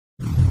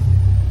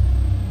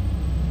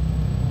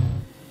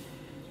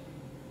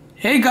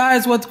Hey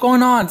guys, what's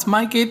going on? It's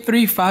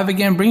Mike835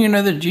 again, bringing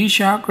another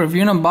G-Shock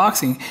review and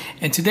unboxing.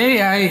 And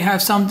today I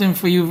have something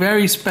for you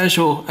very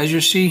special, as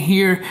you see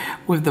here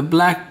with the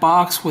black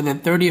box with the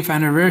 30th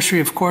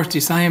anniversary, of course,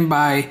 designed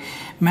by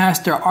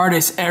master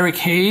artist Eric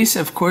Hayes.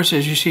 Of course,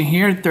 as you see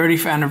here,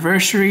 30th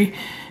anniversary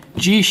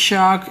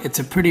G-Shock. It's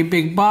a pretty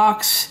big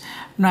box.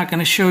 I'm not going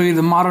to show you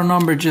the model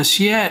number just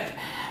yet,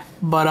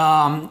 but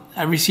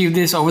I received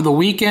this over the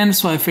weekend,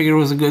 so I figured it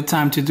was a good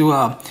time to do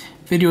a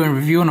video and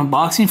review and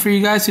unboxing for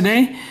you guys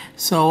today.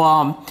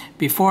 So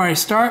before I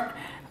start,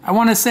 I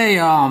want to say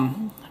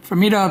for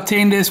me to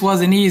obtain this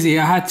wasn't easy.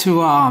 I had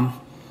to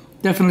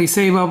definitely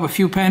save up a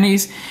few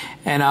pennies,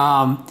 and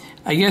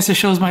I guess it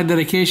shows my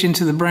dedication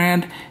to the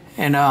brand.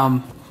 And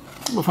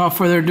without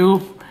further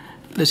ado,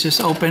 let's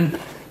just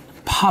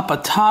pop a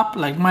top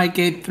like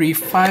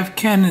Mike835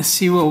 can and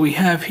see what we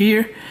have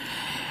here.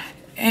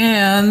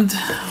 And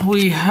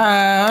we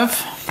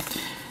have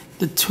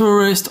the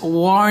tourist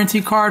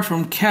warranty card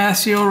from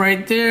Casio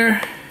right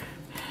there.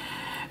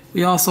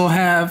 We also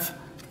have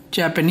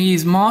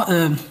Japanese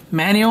manual.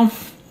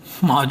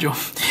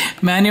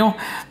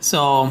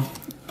 So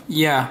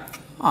yeah,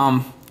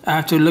 I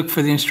have to look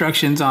for the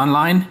instructions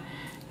online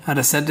how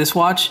to set this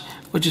watch,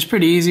 which is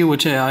pretty easy,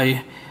 which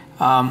I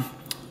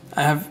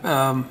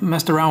have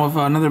messed around with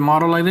another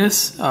model like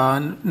this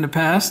in the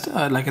past,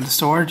 like at the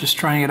store, just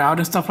trying it out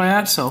and stuff like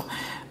that. So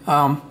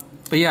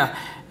but yeah,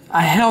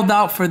 I held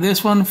out for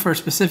this one for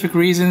specific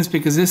reasons,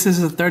 because this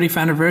is a 30th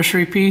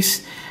anniversary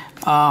piece.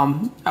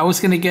 I was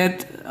gonna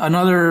get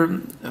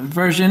another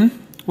version,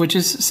 which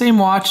is the same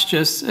watch,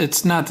 just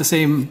it's not the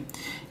same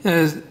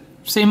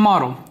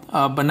model,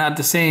 but not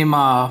the same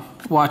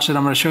watch that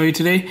I'm gonna show you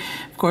today.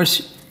 Of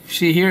course, you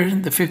see here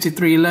the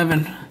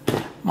 5311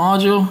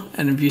 module,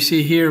 and if you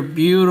see here,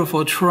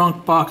 beautiful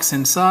trunk box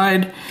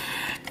inside.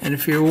 And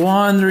if you're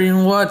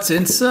wondering what's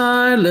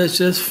inside, let's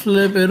just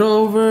flip it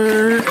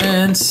over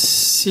and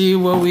see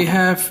what we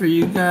have for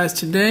you guys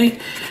today.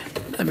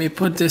 Let me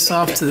put this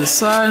off to the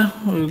side.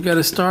 We've got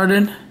it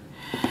started.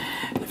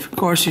 Of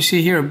course, you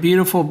see here a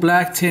beautiful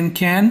black tin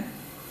can.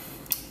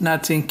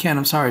 Not tin can,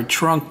 I'm sorry,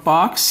 trunk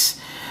box.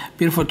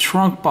 Beautiful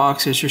trunk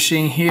box as you're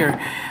seeing here.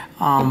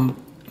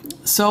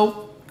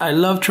 So I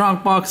love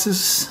trunk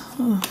boxes.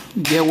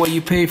 Get what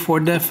you pay for,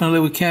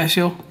 definitely, with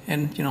Casio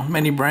and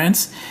many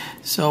brands.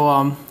 So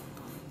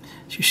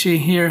as you see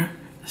here,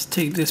 let's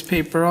take this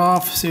paper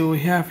off, see what we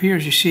have here.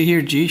 As you see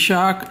here,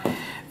 G-Shock,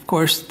 of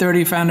course,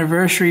 30th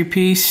anniversary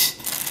piece.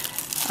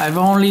 I've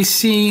only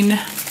seen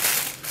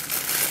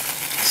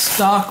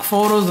stock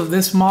photos of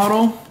this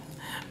model,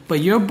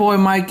 but your boy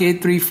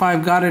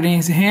Mike835 got it in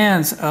his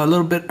hands a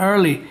little bit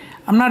early.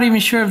 I'm not even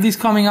sure if these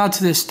coming out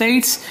to the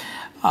States.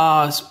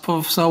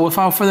 So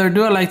without further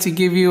ado, I'd like to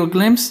give you a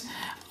glimpse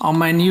on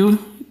my new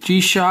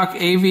G-Shock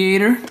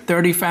Aviator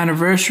 30th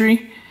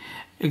anniversary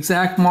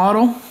exact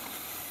model.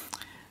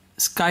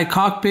 Sky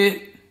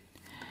Cockpit,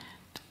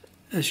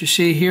 as you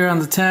see here on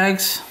the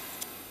tags.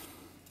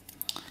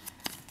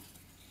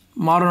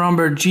 Model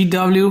number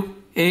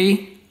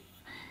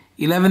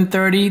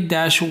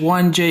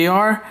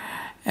GW-A1130-1AJR,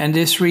 and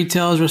this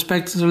retails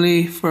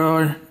respectively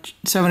for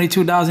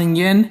 72,000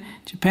 yen,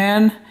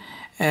 Japan,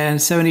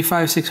 and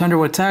 75,600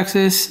 with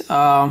taxes.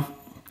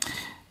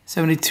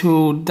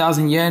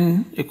 72,000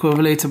 yen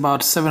equates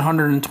about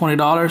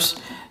 $720.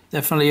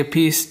 Definitely a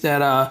piece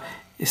that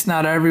it's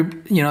not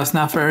it's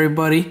not for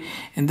everybody,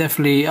 and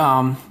definitely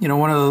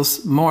one of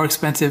those more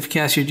expensive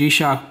Casio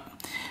G-Shock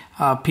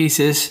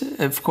pieces.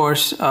 Of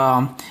course,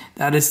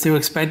 that is still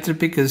expected,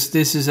 because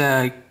this is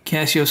a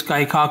Casio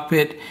Sky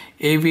Cockpit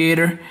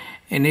Aviator,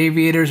 and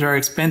aviators are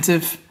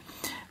expensive.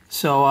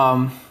 So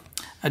I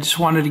just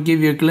wanted to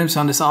give you a glimpse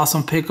on this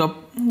awesome pickup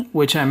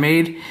which I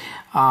made.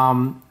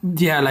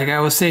 Yeah, like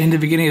I was saying in the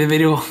beginning of the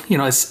video,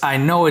 I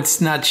know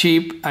it's not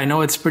cheap, I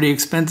know it's pretty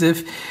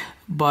expensive,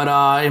 but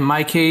in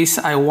my case,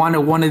 I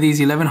wanted one of these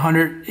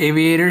 1100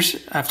 aviators.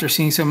 After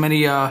seeing so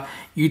many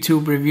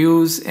YouTube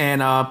reviews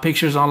and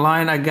pictures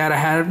online, I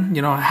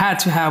had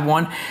to have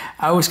one.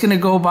 I was gonna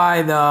go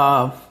buy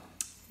the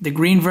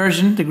green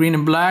version, the green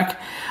and black,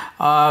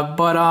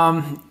 but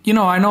I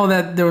know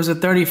that there was a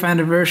 30th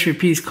anniversary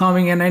piece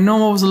coming, and I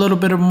know it was a little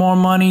bit of more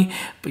money,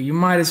 but you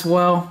might as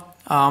well.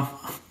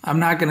 I'm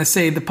not gonna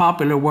say the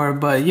popular word,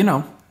 but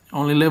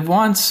only live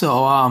once,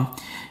 so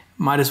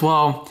might as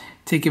well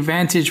take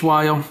advantage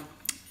while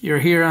you're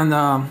here on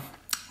the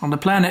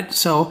planet.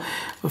 So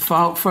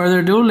without further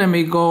ado, let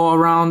me go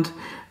around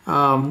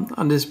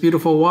on this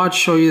beautiful watch,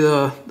 show you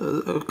a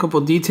couple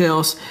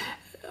details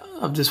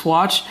of this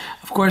watch.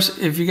 Of course,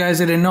 if you guys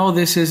didn't know,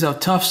 this is a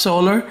tough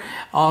solar,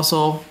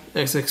 also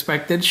as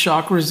expected,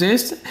 shock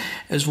resist,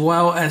 as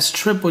well as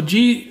triple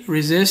G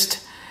resist.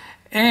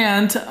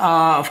 And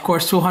of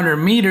course, 200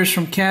 meters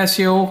from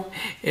Casio.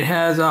 It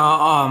has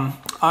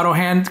auto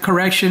hand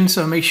correction,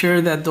 so make sure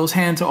that those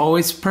hands are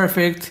always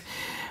perfect.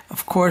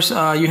 Of course,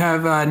 you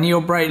have Neo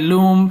Bright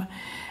Lume,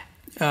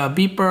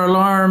 beeper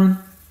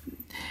alarm,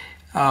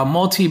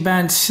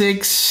 multi-band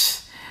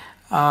 6,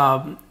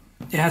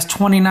 It has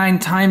 29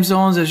 time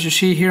zones, as you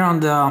see here on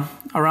the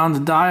around the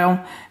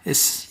dial.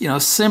 It's, you know,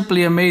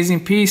 simply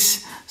amazing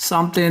piece.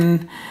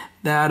 Something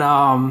that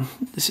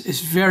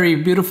is very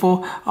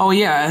beautiful. Oh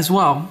yeah, as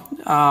well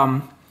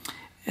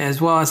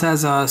as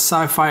has a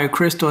sapphire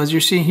crystal. As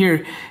you're seeing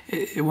here,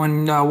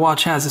 when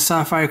watch has a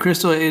sapphire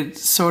crystal, it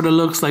sort of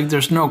looks like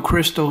there's no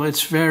crystal.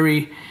 It's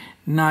very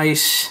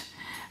nice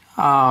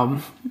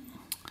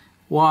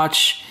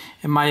watch,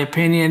 in my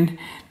opinion.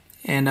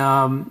 And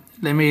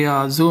let me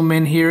zoom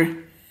in here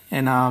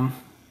and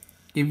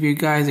give you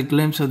guys a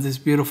glimpse of this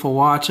beautiful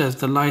watch as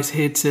the light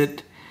hits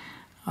it.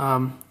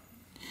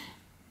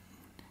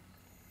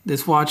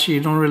 This watch,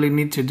 you don't really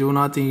need to do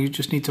nothing. You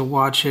just need to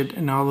watch it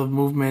and all the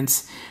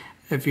movements.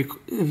 If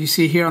you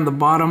see here on the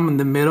bottom in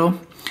the middle,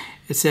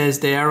 it says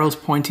the arrows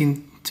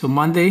pointing to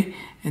Monday,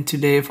 and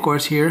today, of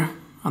course, here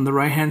on the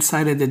right hand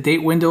side of the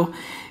date window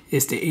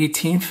is the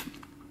 18th,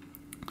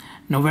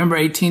 November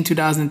 18,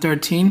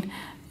 2013.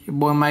 Your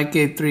boy Mike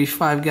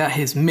 835 got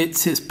his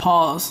mitts, his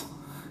paws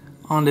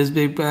on this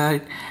big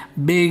bad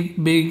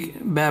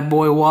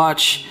boy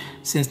watch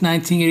since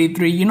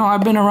 1983. You know,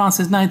 I've been around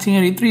since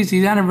 1983. So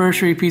these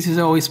anniversary pieces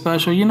are always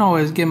special. You know, I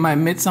always get my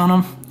mitts on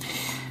them.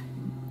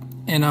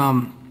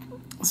 And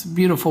it's a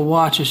beautiful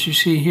watch. As you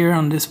see here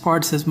on this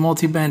part, it says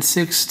multi-band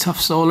 6 tough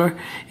solar.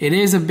 It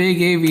is a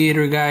big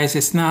aviator, guys.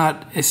 It's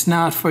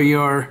not for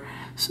your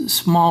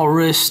small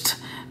wrist.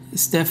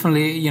 It's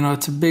definitely, you know,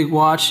 it's a big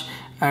watch.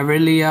 I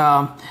really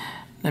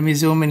let me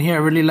zoom in here. I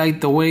really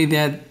like the way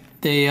that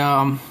they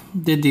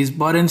did these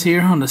buttons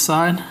here on the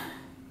side.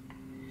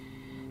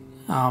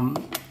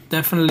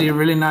 Definitely a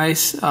really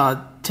nice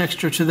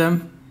texture to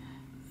them,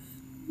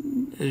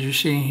 as you're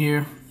seeing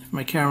here. If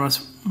my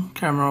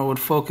camera would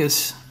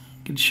focus,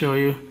 I could show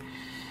you.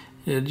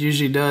 It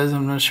usually does.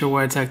 I'm not sure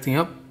why it's acting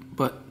up,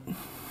 but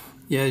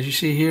yeah, as you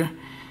see here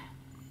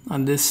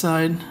on this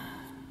side.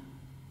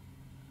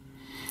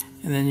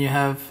 And then you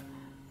have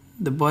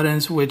the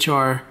buttons, which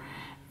are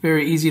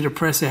very easy to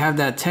press. They have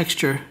that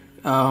texture,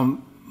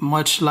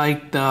 much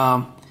like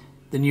the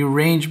new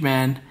range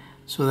band.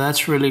 So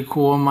that's really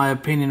cool in my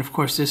opinion. Of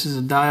course, this is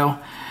a dial.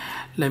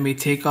 Let me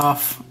take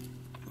off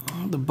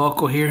the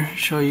buckle here,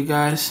 show you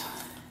guys.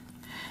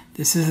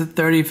 This is a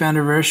 30th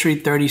anniversary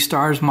 30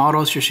 stars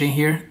model. As you're seeing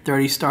here,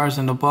 30 stars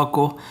on the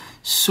buckle.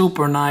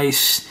 Super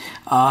nice,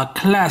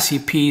 classy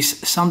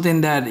piece.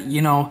 Something that,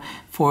 you know,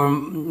 for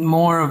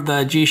more of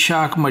the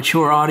G-Shock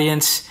mature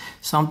audience,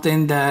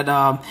 something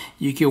that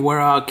you can wear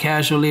out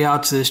casually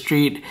out to the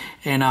street,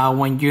 and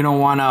when you don't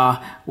want to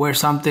wear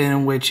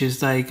something which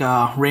is like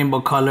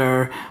rainbow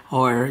color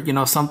or, you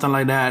know, something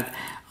like that.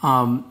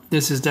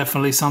 This is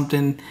definitely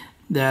something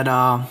that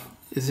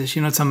is just,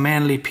 you know, it's a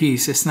manly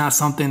piece. It's not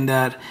something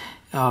that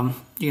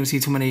you can see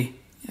too many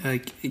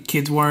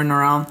kids wearing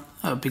around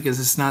because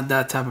it's not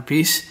that type of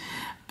piece.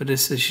 But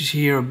this is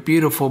here a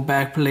beautiful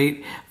back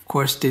plate, of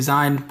course,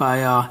 designed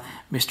by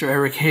Mr.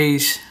 Eric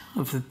Hayes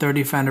of the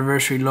 30th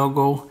anniversary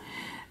logo.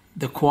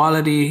 The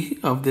quality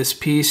of this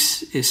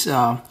piece is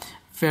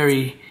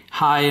very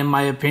high in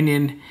my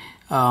opinion,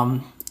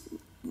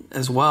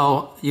 as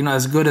well. You know,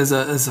 as good as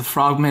a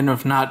Frogman,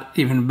 if not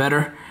even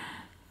better.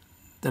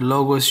 The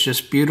logo is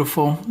just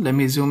beautiful. Let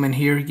me zoom in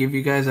here, give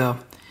you guys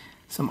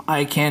some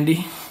eye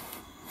candy.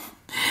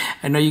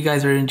 I know you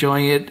guys are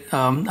enjoying it.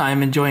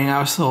 I'm enjoying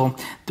also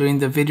doing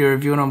the video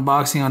review and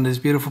unboxing on this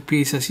beautiful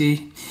piece. I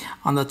see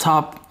on the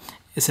top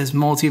it says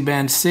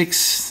multi-band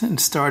 6 and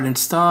start and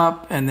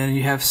stop, and then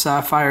you have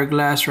sapphire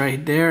glass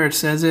right there. It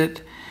says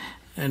it,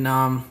 and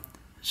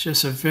it's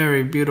just a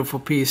very beautiful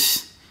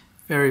piece.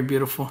 Very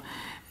beautiful.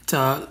 It's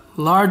a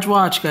large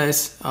watch,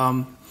 guys.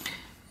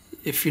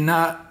 If you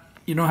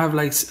don't have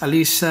like at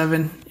least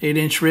 7-8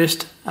 inch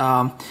wrist,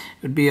 it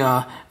would be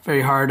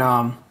very hard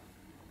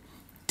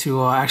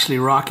to actually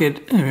rock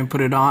it and put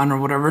it on or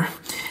whatever.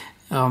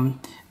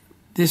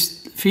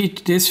 This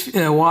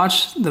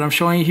watch that I'm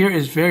showing you here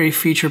is very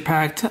feature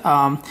packed,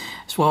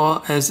 as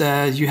well as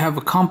you have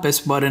a compass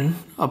button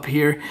up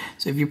here.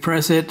 So if you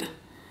press it,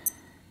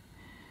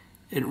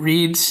 it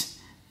reads,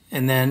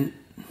 and then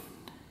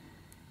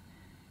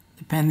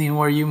depending on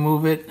where you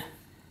move it, it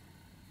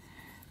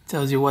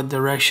tells you what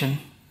direction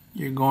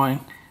you're going.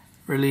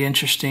 Really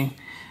interesting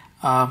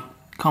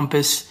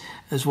compass,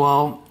 as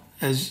well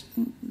as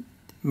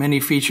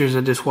many features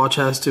that this watch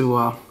has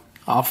to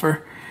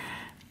offer.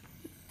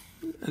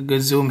 A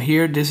good zoom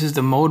here. This is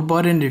the mode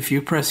button. If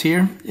you press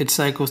here, it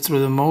cycles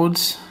through the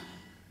modes.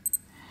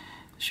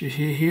 So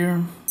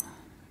here,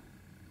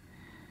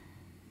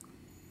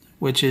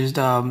 which is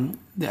the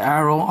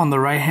arrow on the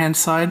right hand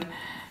side.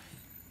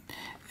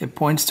 It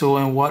points to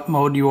in what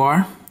mode you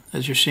are,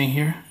 as you're seeing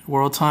here,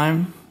 world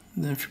time.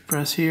 And then if you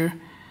press here,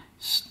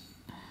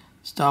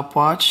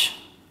 stopwatch.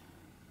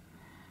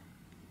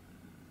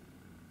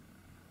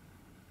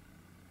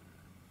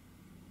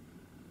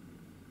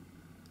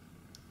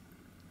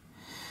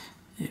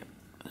 Yep,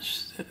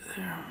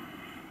 there.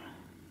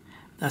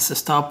 That's the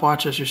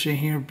stopwatch, as you're seeing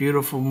here.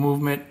 Beautiful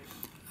movement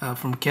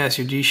from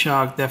Casio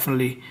G-Shock.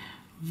 Definitely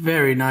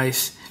very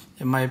nice.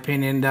 in my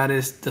opinion, that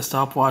is the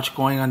stopwatch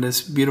going on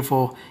this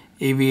beautiful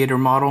Aviator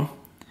model.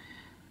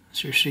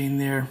 As you're seeing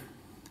there,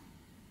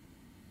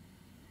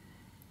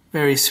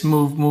 very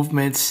smooth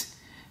movements,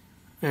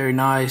 very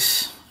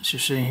nice. As you're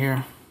seeing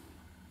here,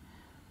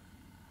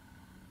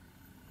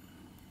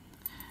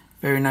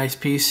 very nice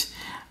piece.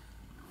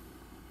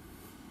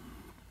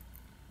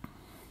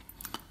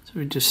 So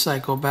we just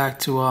cycle back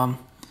to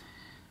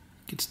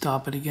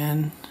stop it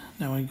again.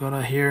 Then we go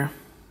to here.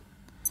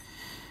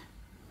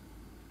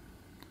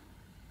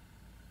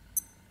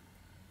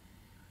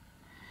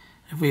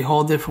 If we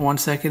hold it for 1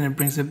 second, it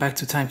brings it back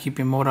to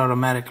timekeeping mode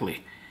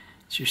automatically.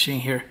 As you're seeing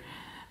here,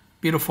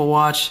 beautiful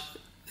watch.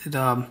 It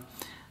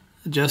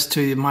adjusts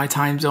to my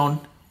time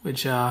zone,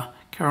 which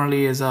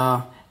currently is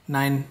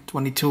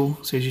 9:22.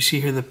 So as you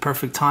see here, the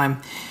perfect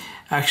time.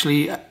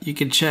 Actually, you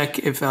can check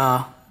if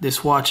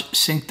this watch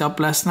synced up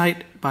last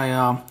night by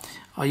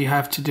all you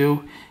have to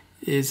do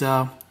is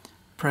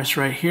press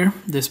right here,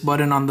 this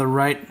button on the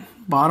right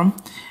bottom,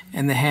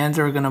 and the hands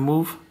are gonna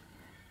move.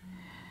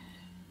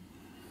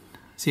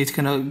 See, it's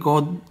gonna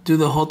go do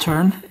the whole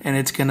turn and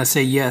it's gonna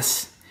say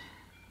yes,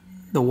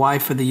 the Y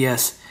for the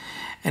yes.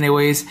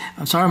 Anyways,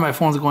 I'm sorry my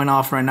phone's going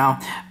off right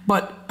now,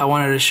 but I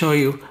wanted to show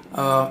you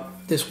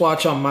this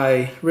watch on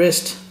my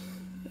wrist.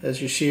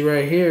 As you see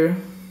right here,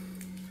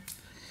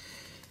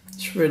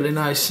 it's really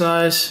nice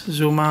size.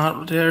 Zoom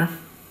out there.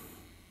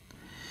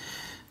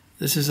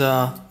 This is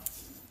the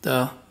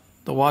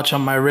watch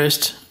on my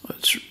wrist.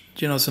 It's,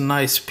 you know, it's a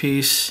nice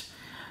piece,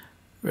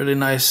 really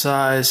nice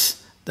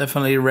size.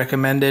 Definitely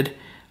recommended.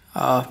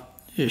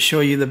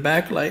 Show you the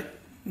backlight.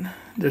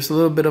 There's a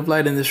little bit of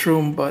light in this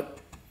room, but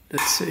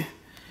let's see.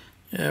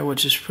 Yeah,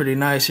 which is pretty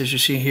nice, as you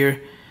see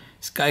here.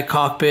 Sky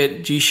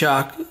Cockpit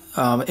G-Shock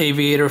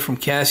Aviator from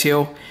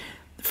Casio.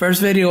 The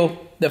first video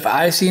that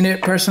I've seen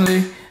it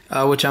personally,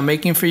 which I'm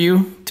making for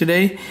you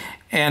today,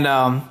 and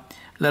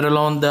let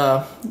alone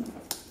I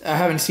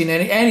haven't seen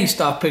any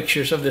stock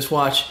pictures of this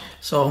watch,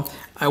 so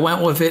I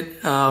went with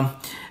it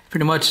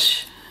pretty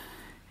much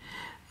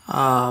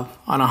on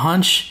a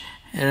hunch,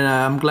 and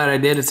I'm glad I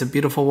did. It's a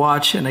beautiful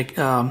watch, and I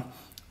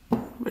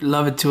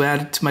love it to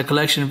add to my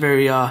collection.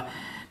 Very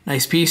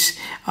nice piece.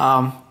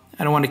 I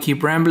don't want to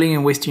keep rambling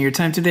and wasting your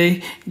time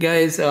today,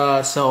 guys.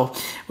 So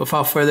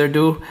without further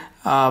ado,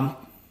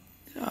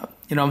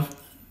 you know,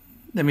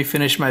 let me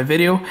finish my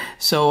video.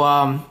 So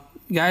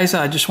guys,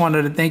 I just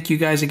wanted to thank you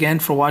guys again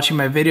for watching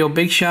my video.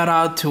 Big shout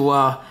out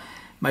to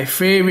my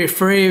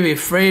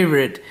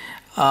favorite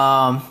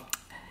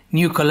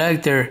new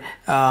collector,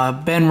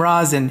 Ben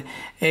Rosin.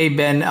 Hey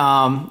Ben,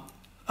 a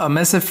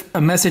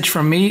message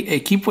from me. Hey,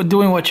 keep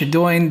doing what you're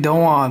doing.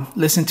 Don't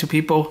listen to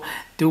people.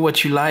 Do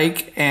what you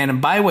like and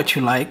buy what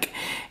you like.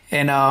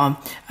 And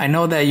I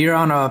know that you're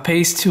on a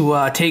pace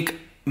to take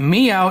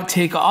me out,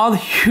 take all the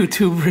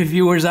YouTube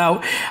reviewers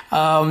out,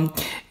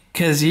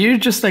 because you're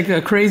just like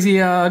a crazy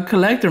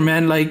collector,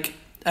 man. Like,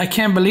 I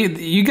can't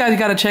believe you guys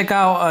got to check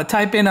out.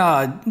 Type in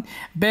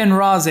Ben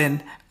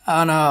Rosin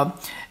on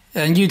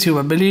YouTube.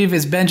 I believe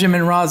it's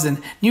Benjamin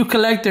Rosin, new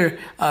collector,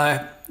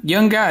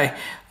 young guy,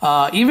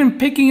 even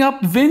picking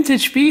up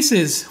vintage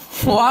pieces.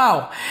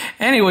 Wow.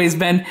 Anyways,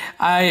 Ben,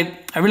 I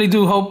really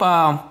do hope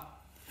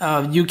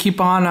you keep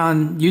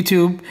on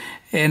YouTube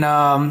and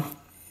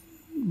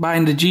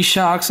buying the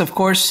G-Shocks, of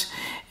course,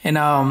 and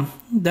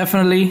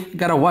definitely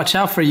gotta watch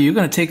out for you. You're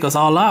gonna take us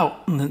all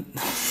out.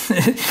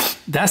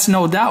 That's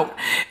no doubt.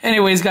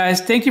 Anyways,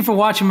 guys, thank you for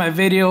watching my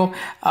video.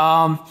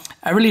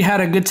 I really had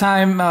a good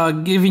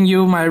time giving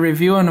you my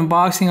review and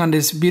unboxing on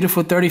this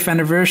beautiful 30th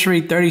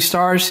anniversary 30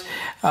 stars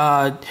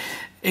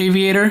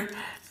Aviator.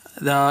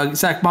 The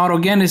exact model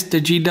again is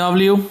the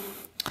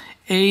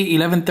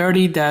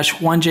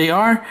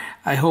GW-A1130-1AJR.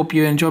 I hope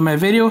you enjoyed my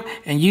video,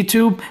 and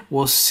YouTube,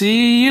 we'll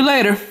see you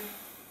later.